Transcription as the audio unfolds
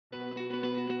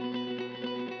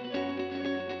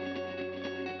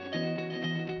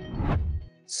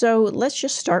So let's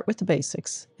just start with the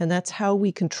basics, and that's how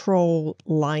we control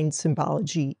line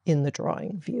symbology in the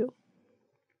drawing view.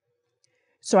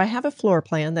 So I have a floor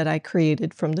plan that I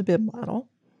created from the BIM model,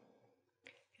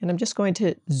 and I'm just going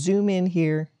to zoom in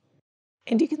here,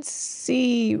 and you can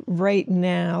see right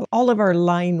now all of our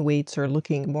line weights are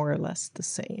looking more or less the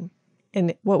same.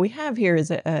 And what we have here is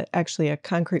actually a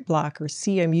concrete block or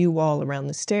CMU wall around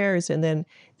the stairs, and then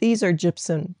these are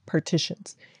gypsum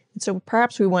partitions. And so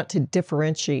perhaps we want to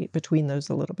differentiate between those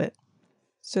a little bit.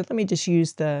 So let me just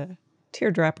use the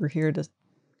teardropper here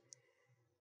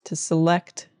to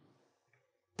select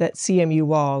that CMU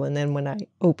wall, and then when I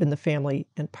open the family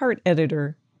and part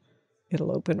editor,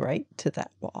 it'll open right to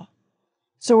that wall.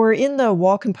 So we're in the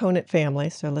wall component family,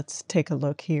 so let's take a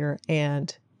look here.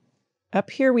 And up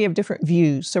here we have different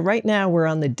views. So right now we're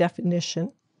on the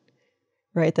definition,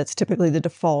 right? That's typically the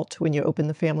default when you open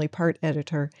the family part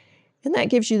editor. And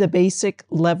that gives you the basic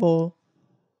level,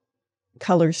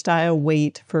 color, style,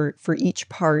 weight for each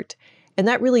part. And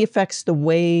that really affects the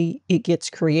way it gets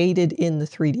created in the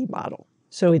 3D model.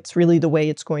 So it's really the way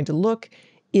it's going to look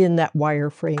in that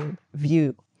wireframe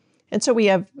view. And so we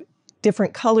have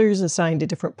different colors assigned to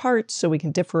different parts so we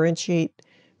can differentiate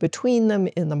between them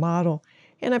in the model.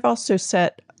 And I've also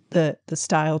set the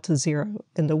style to 0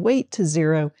 and the weight to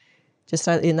 0. Just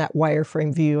in that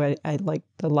wireframe view, I like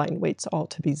the line weights all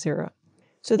to be 0.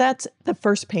 So that's the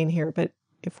first pane here. But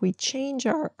if we change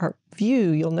our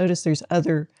view, you'll notice there's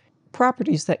other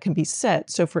properties that can be set.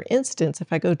 So for instance,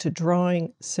 if I go to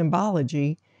Drawing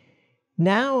Symbology,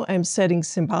 now I'm setting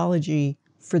Symbology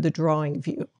for the drawing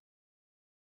view.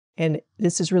 And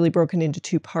this is really broken into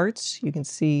two parts. You can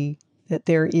see that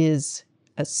there is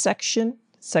a section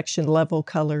level,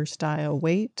 color, style,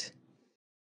 weight,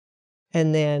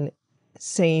 and then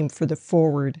same for the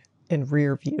forward and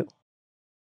rear view.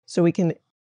 So we can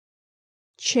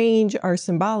change our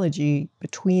symbology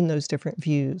between those different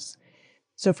views.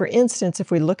 So for instance, if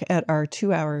we look at our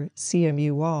 2-hour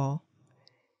CMU wall,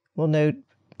 we'll note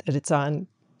that it's on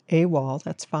a wall,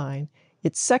 that's fine.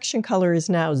 Its section color is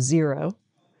now 0,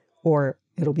 or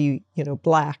it'll be,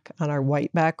 black on our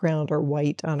white background or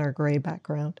white on our gray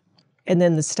background. And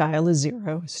then the style is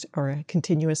 0, or a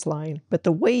continuous line. But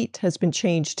the weight has been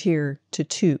changed here to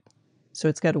 2. So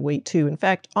it's got a weight 2. In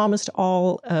fact, almost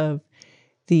all of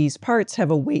these parts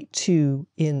have a weight 2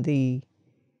 in the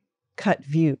cut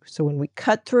view. So when we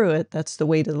cut through it, that's the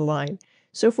weight of the line.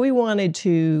 So if we wanted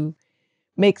to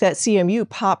make that CMU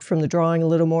pop from the drawing a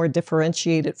little more,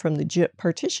 differentiate it from the JIT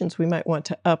partitions, we might want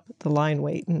to up the line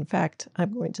weight. In fact,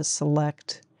 I'm going to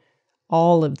select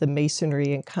all of the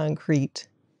masonry and concrete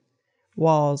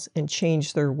walls and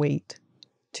change their weight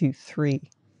to 3.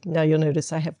 Now you'll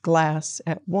notice I have glass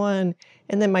at 1,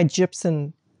 and then my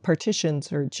gypsum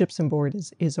partitions or gypsum board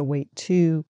is a weight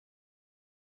 2.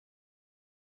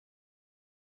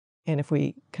 And if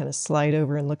we kind of slide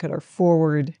over and look at our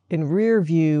forward and rear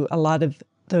view, a lot of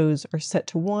those are set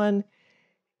to 1.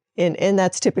 And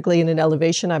that's typically in an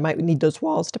elevation. I might need those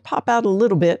walls to pop out a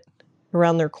little bit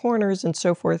around their corners and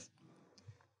so forth,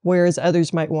 whereas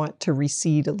others might want to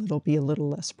recede a little, be a little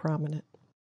less prominent.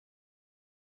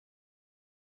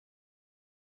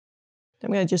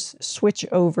 I'm going to just switch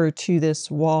over to this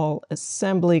wall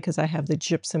assembly because I have the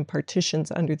gypsum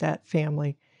partitions under that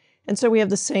family. And so we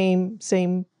have the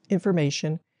same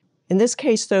information. In this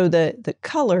case, though, the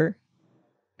color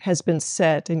has been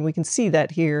set, and we can see that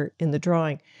here in the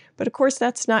drawing. But of course,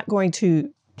 that's not going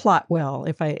to plot well.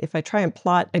 If I try and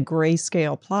plot a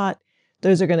grayscale plot,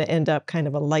 those are going to end up kind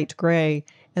of a light gray,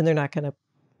 and they're not going to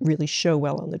really show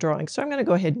well on the drawing. So I'm going to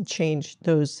go ahead and change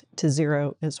those to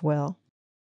 0 as well.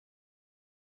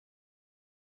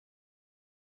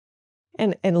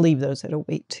 And leave those at a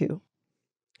weight 2. And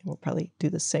we'll probably do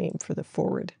the same for the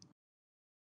forward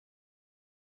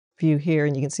view here,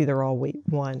 and you can see they're all weight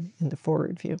 1 in the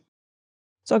forward view.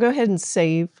 So I'll go ahead and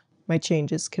save my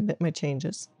changes, commit my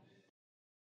changes.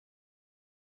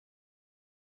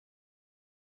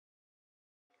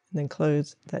 And then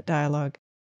close that dialog.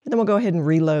 And then we'll go ahead and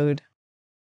reload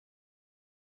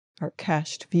our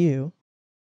cached view.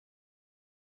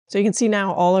 So you can see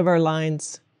now all of our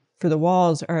lines for the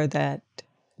walls are that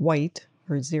white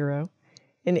or 0.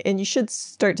 And you should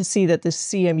start to see that this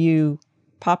CMU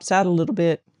pops out a little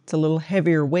bit. It's a little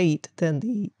heavier weight than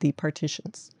the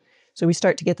partitions. So we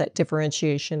start to get that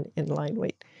differentiation in line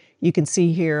weight. You can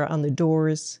see here on the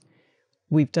doors,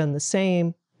 we've done the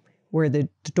same, where the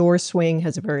door swing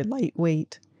has a very light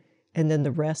weight, and then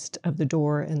the rest of the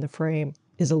door and the frame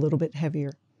is a little bit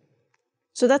heavier.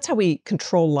 So that's how we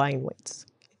control line weights,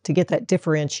 to get that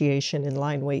differentiation in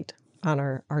line weight on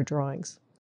our drawings.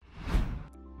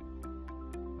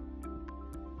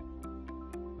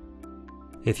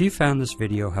 If you found this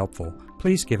video helpful,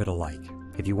 please give it a like.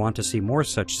 If you want to see more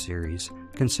such series,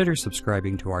 consider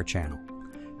subscribing to our channel.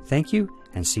 Thank you,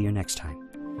 and see you next time.